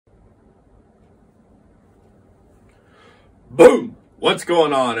Boom! What's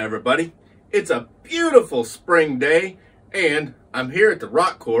going on, everybody? It's a beautiful spring day, and I'm here at the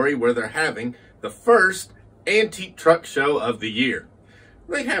rock quarry where they're having the first antique truck show of the year.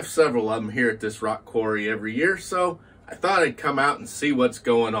 They have several of them here at this rock quarry every year, so I thought I'd come out and see what's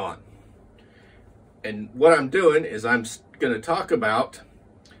going on. And what I'm doing is I'm going to talk about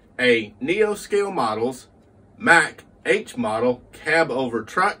a Neo Scale Models Mack H model cab over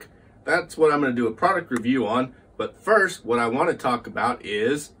truck. That's what I'm going to do a product review on. But first, what I want to talk about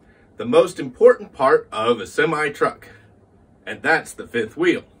is the most important part of a semi-truck, and that's the fifth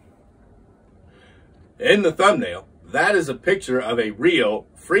wheel. In the thumbnail, that is a picture of a real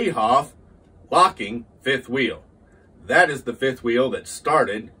Fruehauf locking fifth wheel. That is the fifth wheel that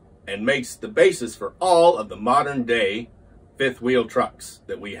started and makes the basis for all of the modern day fifth wheel trucks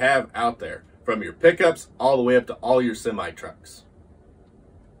that we have out there, from your pickups all the way up to all your semi-trucks.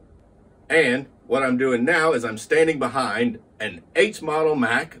 And what I'm doing now is I'm standing behind an H model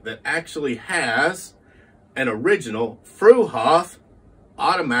Mack that actually has an original Fruehauf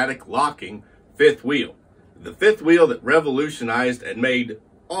Automatic Locking fifth wheel. The fifth wheel that revolutionized and made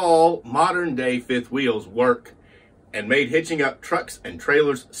all modern day fifth wheels work and made hitching up trucks and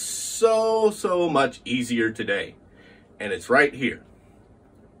trailers so much easier today. And it's right here.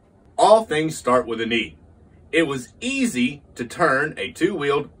 All things start with a need. It was easy to turn a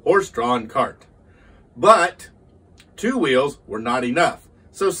two-wheeled horse-drawn cart, but two wheels were not enough.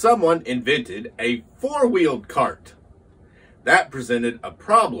 So someone invented a four-wheeled cart. That presented a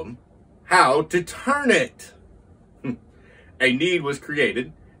problem: how to turn it. A need was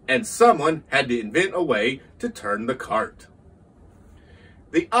created, and someone had to invent a way to turn the cart.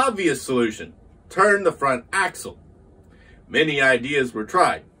 The obvious solution: turn the front axle. Many ideas were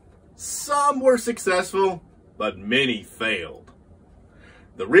tried. Some were successful, but many failed.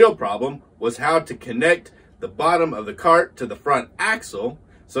 The real problem was how to connect the bottom of the cart to the front axle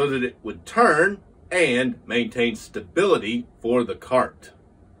so that it would turn and maintain stability for the cart.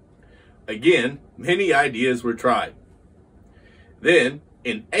 Again, many ideas were tried. Then,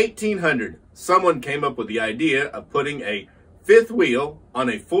 in 1800, someone came up with the idea of putting a fifth wheel on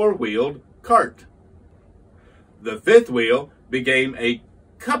a four-wheeled cart. The fifth wheel became a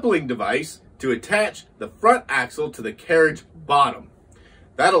coupling device to attach the front axle to the carriage bottom.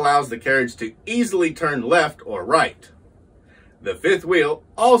 That allows the carriage to easily turn left or right. The fifth wheel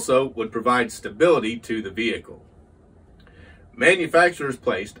also would provide stability to the vehicle. Manufacturers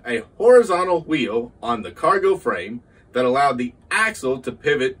placed a horizontal wheel on the cargo frame that allowed the axle to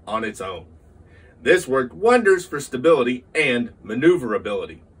pivot on its own. This worked wonders for stability and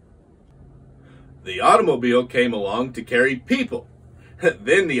maneuverability. The automobile came along to carry people.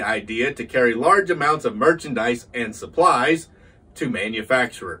 Then the idea to carry large amounts of merchandise and supplies to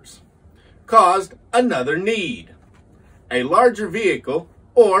manufacturers caused another need: a larger vehicle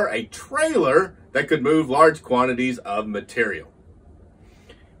or a trailer that could move large quantities of material.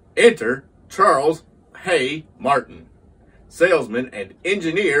 Enter Charles Hay Martin, salesman and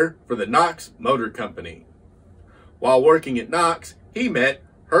engineer for the Knox Motor Company. While working at Knox, he met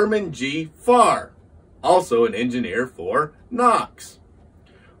Herman G. Farr, also an engineer for Knox.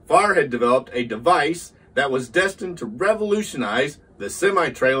 Farr had developed a device that was destined to revolutionize the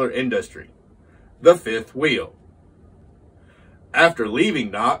semi-trailer industry: the fifth wheel. After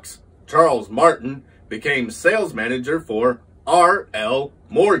leaving Knox, Charles Martin became sales manager for R.L.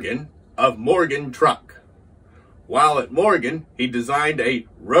 Morgan of Morgan Truck. While at Morgan, he designed a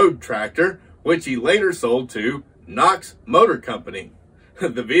road tractor, which he later sold to Knox Motor Company.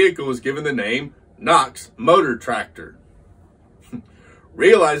 The vehicle was given the name Knox Motor Tractor.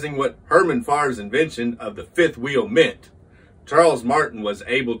 Realizing what Herman Farr's invention of the fifth wheel meant, Charles Martin was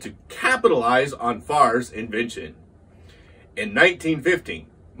able to capitalize on Farr's invention. In 1915,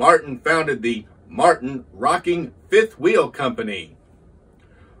 Martin founded the Martin Rocking Fifth Wheel Company.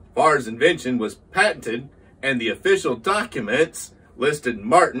 Farr's invention was patented, and the official documents listed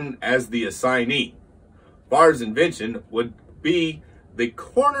Martin as the assignee. Farr's invention would be the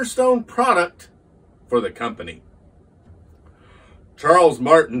cornerstone product for the company. Charles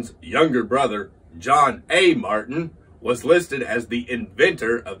Martin's younger brother, John A. Martin, was listed as the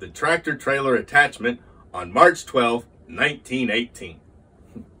inventor of the tractor-trailer attachment on March 12, 1918.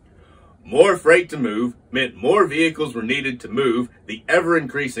 More freight to move meant more vehicles were needed to move the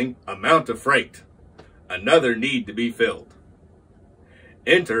ever-increasing amount of freight. Another need to be filled.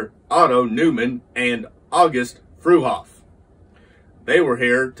 Enter Otto Neumann and August Fruehauf. They were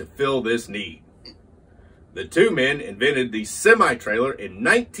here to fill this need. The two men invented the semi-trailer in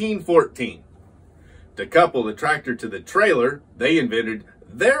 1914. To couple the tractor to the trailer, they invented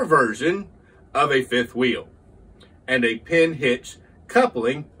their version of a fifth wheel. and a pin hitch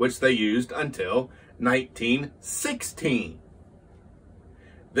coupling, which they used until 1916.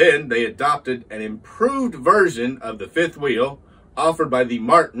 Then they adopted an improved version of the fifth wheel offered by the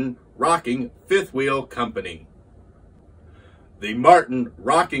Martin Rocking Fifth Wheel Company. The Martin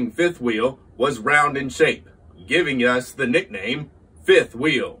Rocking Fifth Wheel was round in shape, giving us the nickname Fifth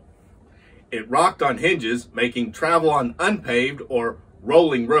Wheel. It rocked on hinges, making travel on unpaved or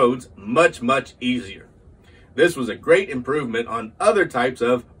rolling roads much easier. This was a great improvement on other types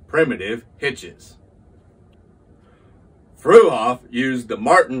of primitive hitches. Fruehauf used the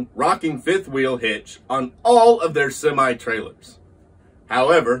Martin Rocking Fifth Wheel hitch on all of their semi-trailers.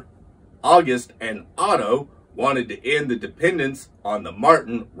 However, August and Otto wanted to end the dependence on the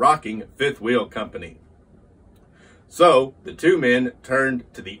Martin Rocking Fifth Wheel Company. So the two men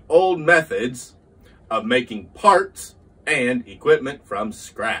turned to the old methods of making parts and equipment from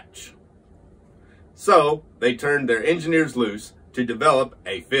scratch. So they turned their engineers loose to develop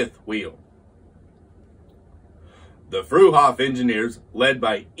a fifth wheel. The Fruehauf engineers, led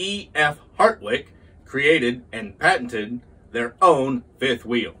by E.F. Hartwick, created and patented their own fifth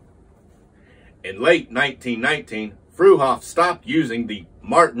wheel. In late 1919, Fruehauf stopped using the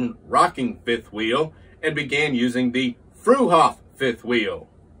Martin Rocking Fifth Wheel and began using the Fruehauf Fifth Wheel.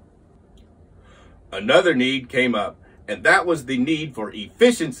 Another need came up, and that was the need for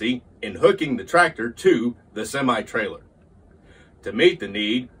efficiency in hooking the tractor to the semi-trailer. To meet the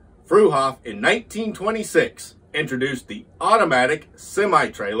need, Fruehauf in 1926 introduced the automatic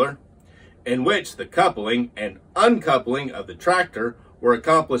semi-trailer, in which the coupling and uncoupling of the tractor were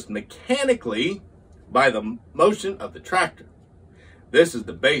accomplished mechanically by the motion of the tractor. This is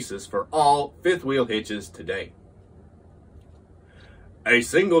the basis for all fifth wheel hitches today. A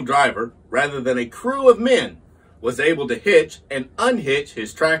single driver, rather than a crew of men, was able to hitch and unhitch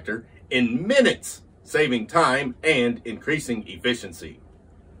his tractor in minutes, saving time and increasing efficiency.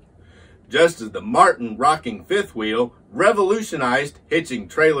 Just as the Martin Rocking Fifth Wheel revolutionized hitching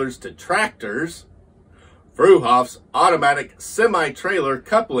trailers to tractors, Fruehauf's automatic semi-trailer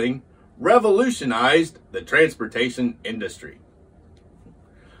coupling revolutionized the transportation industry.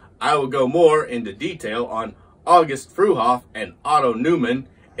 I will go more into detail on August Fruehauf and Otto Neumann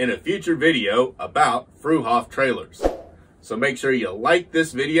in a future video about Fruehauf trailers. So make sure you like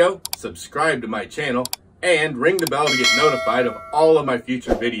this video, subscribe to my channel, and ring the bell to get notified of all of my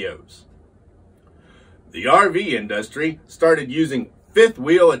future videos. The RV industry started using fifth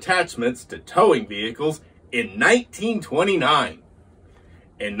wheel attachments to towing vehicles in 1929.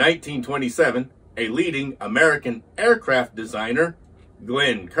 In 1927, a leading American aircraft designer,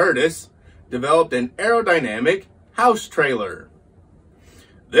 Glenn Curtiss, developed an aerodynamic house trailer.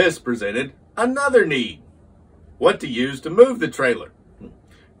 This presented another need: what to use to move the trailer.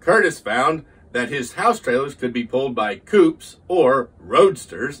 Curtiss found that his house trailers could be pulled by coupes or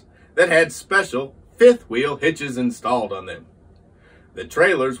roadsters that had special fifth wheel hitches installed on them. The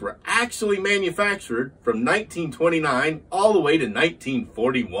trailers were actually manufactured from 1929 all the way to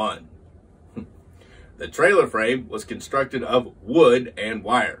 1941. The trailer frame was constructed of wood and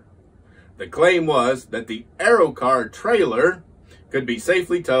wire. The claim was that the Aerocar trailer could be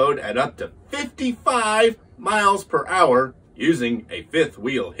safely towed at up to 55 miles per hour using a fifth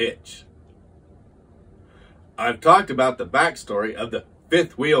wheel hitch. I've talked about the backstory of the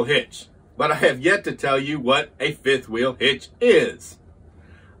fifth wheel hitch, but I have yet to tell you what a fifth wheel hitch is.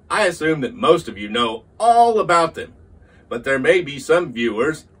 I assume that most of you know all about them, but there may be some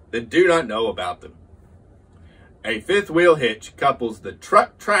viewers that do not know about them. A fifth wheel hitch couples the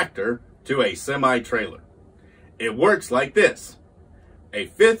truck tractor to a semi-trailer. It works like this. A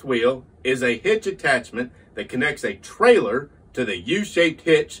fifth wheel is a hitch attachment that connects a trailer to the U-shaped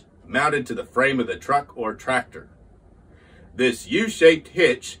hitch mounted to the frame of the truck or tractor. This U-shaped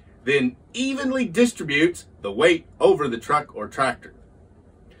hitch then evenly distributes the weight over the truck or tractor.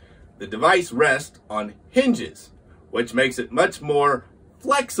 The device rests on hinges, which makes it much more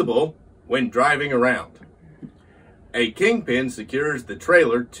flexible when driving around. A kingpin secures the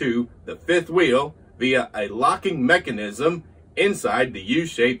trailer to the fifth wheel via a locking mechanism inside the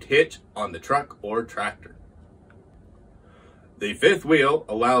U-shaped hitch on the truck or tractor. The fifth wheel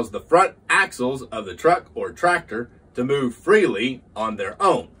allows the front axles of the truck or tractor to move freely on their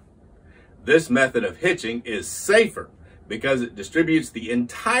own. This method of hitching is safer because it distributes the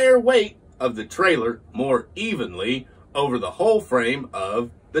entire weight of the trailer more evenly over the whole frame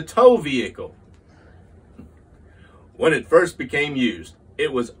of the tow vehicle. When it first became used,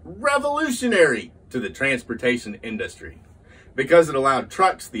 it was revolutionary to the transportation industry because it allowed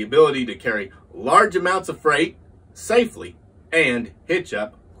trucks the ability to carry large amounts of freight safely and hitch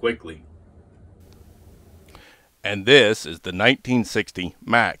up quickly. And this is the 1960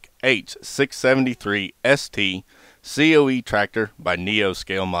 Mack H673 ST COE tractor by Neo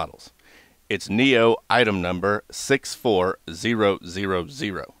Scale Models. It's Neo item number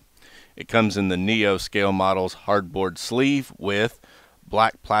 64000. It comes in the Neo Scale Models hardboard sleeve with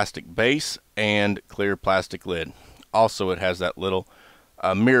black plastic base and clear plastic lid. Also, it has that little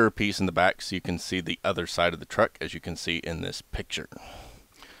mirror piece in the back so you can see the other side of the truck, as you can see in this picture.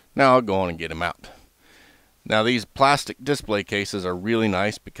 Now I'll go on and get him out. Now these plastic display cases are really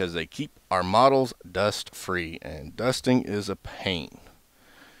nice because they keep our models dust free, and dusting is a pain.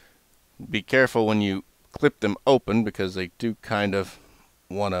 Be careful when you clip them open because they do kind of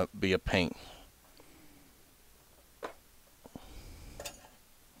want to be a pain.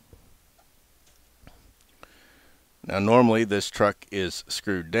 Now normally this truck is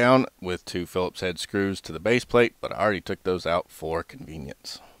screwed down with 2 Phillips head screws to the base plate, but I already took those out for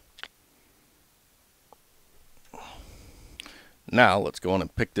convenience. Now let's go on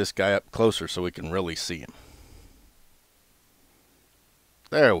and pick this guy up closer so we can really see him.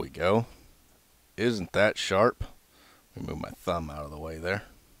 There we go. Isn't that sharp? Let me move my thumb out of the way there.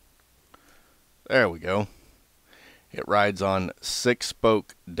 There we go. It rides on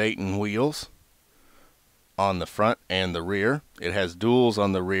 6-spoke Dayton wheels on the front and the rear. It has duals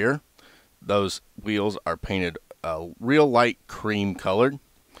on the rear. Those wheels are painted real light cream colored.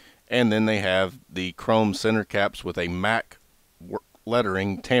 And then they have the chrome center caps with a Mack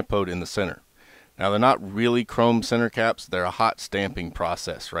lettering tampoed in the center. Now they're not really chrome center caps, they're a hot stamping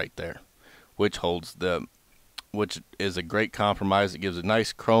process right there, which is a great compromise. It gives a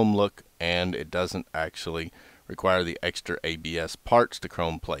nice chrome look, and it doesn't actually require the extra ABS parts to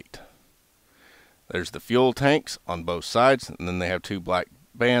chrome plate. There's the fuel tanks on both sides, and then they have 2 black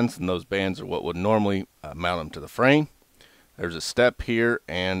bands, and those bands are what would normally mount them to the frame. There's a step here,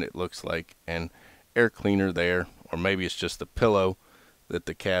 and it looks like an air cleaner there, or maybe it's just the pillow that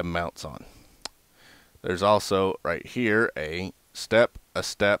the cab mounts on. There's also right here a step,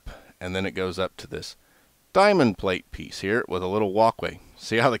 and then it goes up to this diamond plate piece here with a little walkway.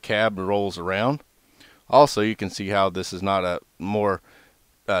 See how the cab rolls around? Also, you can see how this is not a more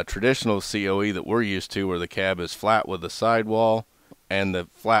traditional COE that we're used to, where the cab is flat with the sidewall and the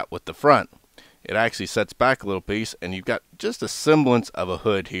flat with the front. It actually sets back a little piece, and you've got just a semblance of a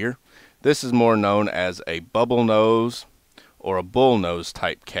hood here. This is more known as a bubble nose or a bull nose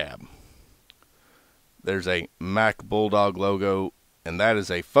type cab. There's a Mack Bulldog logo, and that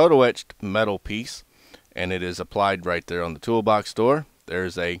is a photo etched metal piece, and it is applied right there on the toolbox door.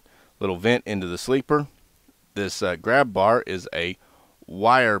 There's a little vent into the sleeper. This grab bar is a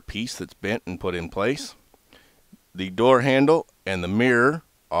wire piece that's bent and put in place. The door handle and the mirror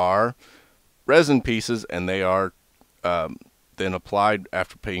are resin pieces, and they are then applied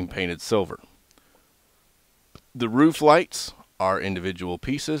after being painted silver. The roof lights are individual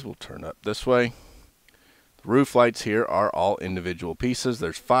pieces. We'll turn up this way. The roof lights here are all individual pieces.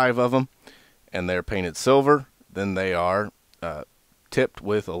 There's 5 of them, and they're painted silver. Then they are tipped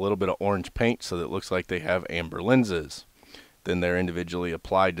with a little bit of orange paint so that it looks like they have amber lenses. Then they're individually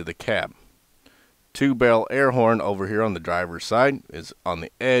applied to the cab. 2-barrel air horn over here on the driver's side is on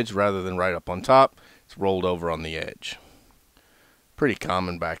the edge rather than right up on top. It's rolled over on the edge. Pretty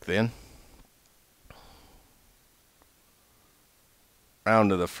common back then.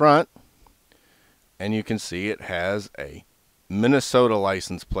 Round to the front, and you can see it has a Minnesota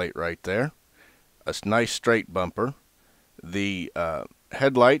license plate right there. A nice straight bumper. The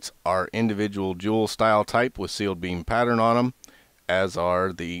headlights are individual jewel style type with sealed beam pattern on them, as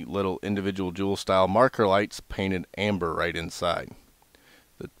are the little individual jewel style marker lights painted amber right inside.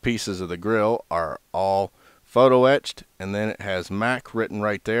 The pieces of the grille are all photo etched, and then it has Mack written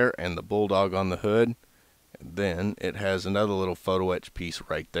right there and the Bulldog on the hood. And then it has another little photo etched piece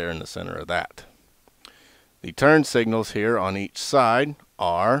right there in the center of that. The turn signals here on each side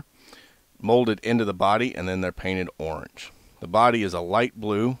are molded into the body, and then they're painted orange. The body is a light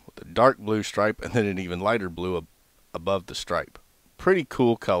blue with a dark blue stripe, and then an even lighter blue above the stripe. Pretty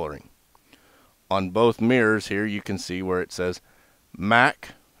cool coloring. On both mirrors here you can see where it says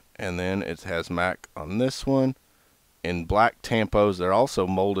Mack, and then it has Mack on this one in black tampos. They're also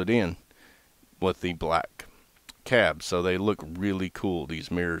molded in with the black cab, so they look really cool.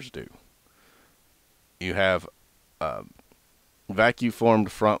 These mirrors do. You have vacuum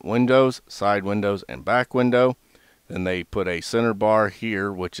formed front windows, side windows, and back window. Then they put a center bar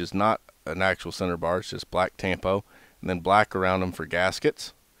here, which is not an actual center bar, it's just black tampo, and then black around them for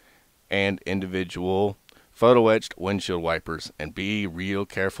gaskets, and individual photo etched windshield wipers. And be real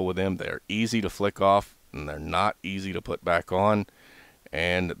careful with them. They're easy to flick off, and they're not easy to put back on.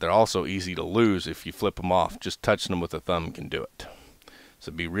 and they're also easy to lose if you flip them off. Just touching them with a thumb can do it.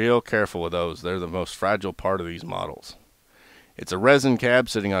 So be real careful with those. They're the most fragile part of these models. It's a resin cab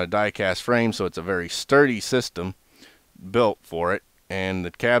sitting on a die-cast frame, so it's a very sturdy system built for it, and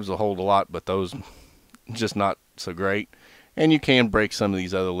the cabs will hold a lot, but those just not so great. And you can break some of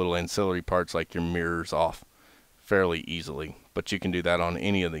these other little ancillary parts like your mirrors off fairly easily, but you can do that on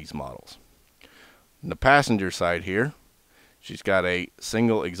any of these models. On the passenger side here, she's got a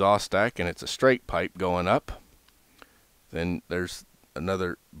single exhaust stack, and it's a straight pipe going up. Then there's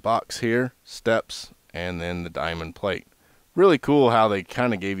another box here, steps, and then the diamond plate. Really cool how they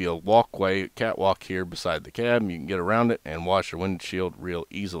kind of gave you a walkway, catwalk here beside the cab. You can get around it and wash your windshield real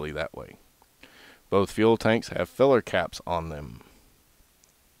easily that way. Both fuel tanks have filler caps on them.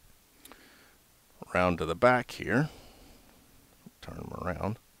 Around to the back here. Turn them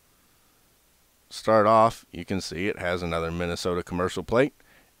around. Start off, you can see it has another Minnesota commercial plate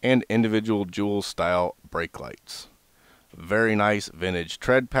and individual jewel style brake lights. Very nice vintage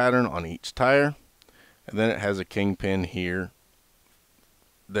tread pattern on each tire. And then it has a kingpin here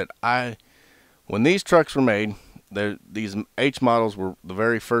that when these trucks were made, these H models were the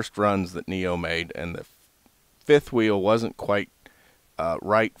very first runs that Neo made, and the fifth wheel wasn't quite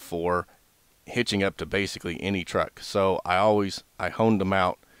right for hitching up to basically any truck. So I honed them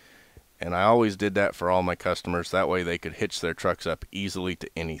out, and I always did that for all my customers. That way they could hitch their trucks up easily to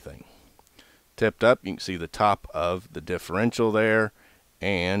anything. Tipped up, you can see the top of the differential there,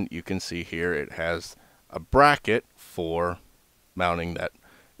 and you can see here it has a bracket for mounting that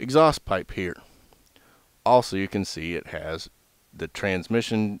exhaust pipe here. Also, you can see it has the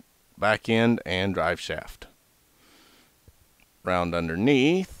transmission back end and drive shaft. Round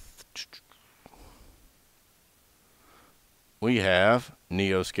underneath, we have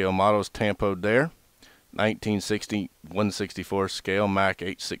Neo scale models tampoed there. 1960 1/64 scale Mack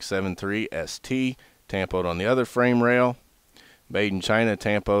H673 ST tampoed on the other frame rail. Made in China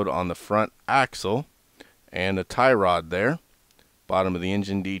tampoed on the front axle, and a tie rod there. Bottom of the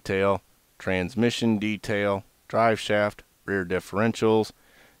engine detail, transmission detail, drive shaft, rear differentials,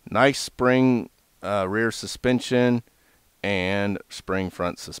 nice spring rear suspension, and spring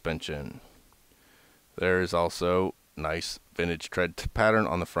front suspension. There is also nice vintage tread pattern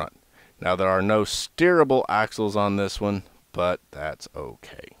on the front. Now there are no steerable axles on this one, but that's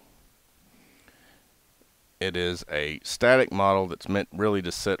okay. It is a static model that's meant really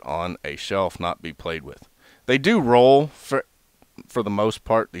to sit on a shelf, not be played with. They do roll for the most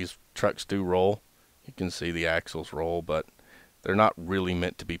part. These trucks do roll. You can see the axles roll, but they're not really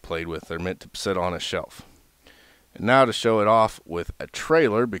meant to be played with. They're meant to sit on a shelf. And now to show it off with a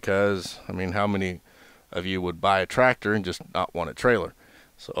trailer, because I mean, how many of you would buy a tractor and just not want a trailer?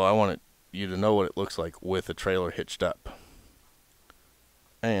 So I wanted you to know what it looks like with a trailer hitched up.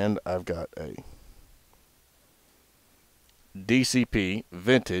 And I've got a DCP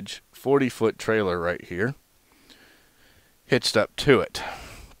vintage 40-foot trailer right here hitched up to it.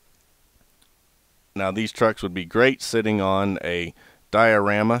 Now these trucks would be great sitting on a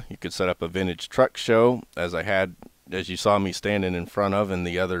diorama. You could set up a vintage truck show, as you saw me standing in front of in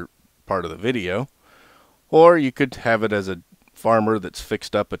the other part of the video, or you could have it as a farmer that's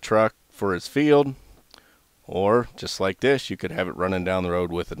fixed up a truck for his field, or just like this, you could have it running down the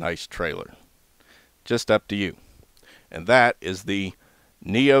road with a nice trailer. Just up to you. And that is the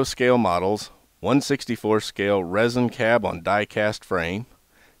Neo scale models 1/64 scale resin cab on die-cast frame,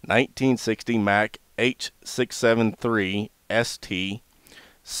 1960 Mack H673 ST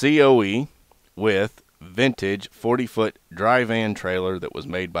COE with vintage 40-foot dry van trailer that was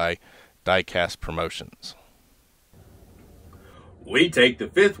made by Die-Cast Promotions. We take the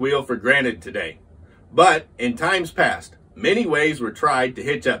fifth wheel for granted today, but in times past, many ways were tried to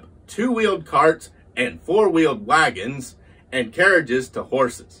hitch up two-wheeled carts and four-wheeled wagons and carriages to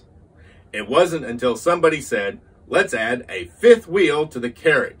horses. It wasn't until somebody said, let's add a fifth wheel to the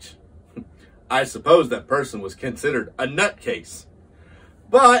carriage. I suppose that person was considered a nutcase.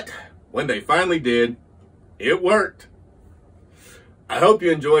 But when they finally did, it worked. I hope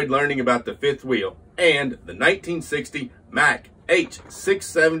you enjoyed learning about the fifth wheel and the 1960 Mack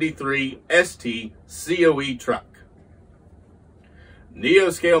H673 ST COE truck. Neo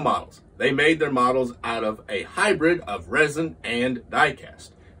scale models. They made their models out of a hybrid of resin and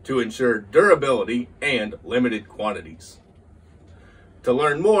die-cast to ensure durability and limited quantities. To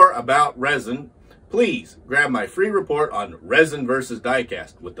learn more about resin, please grab my free report on resin versus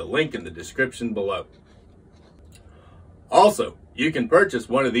die-cast with the link in the description below. Also, you can purchase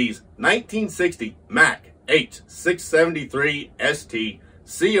one of these 1960 Mack H673 ST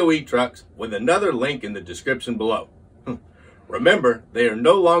COE trucks with another link in the description below. Remember, they are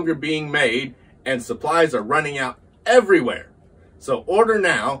no longer being made and supplies are running out everywhere. So order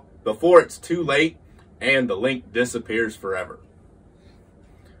now before it's too late and the link disappears forever.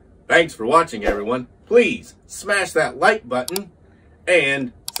 Thanks for watching, everyone. Please smash that like button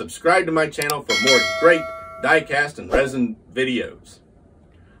and subscribe to my channel for more great die-cast and resin videos.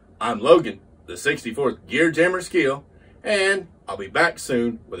 I'm Logan, the 64th Gear Jammer Skeele, and I'll be back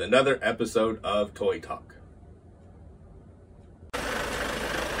soon with another episode of Toy Talk.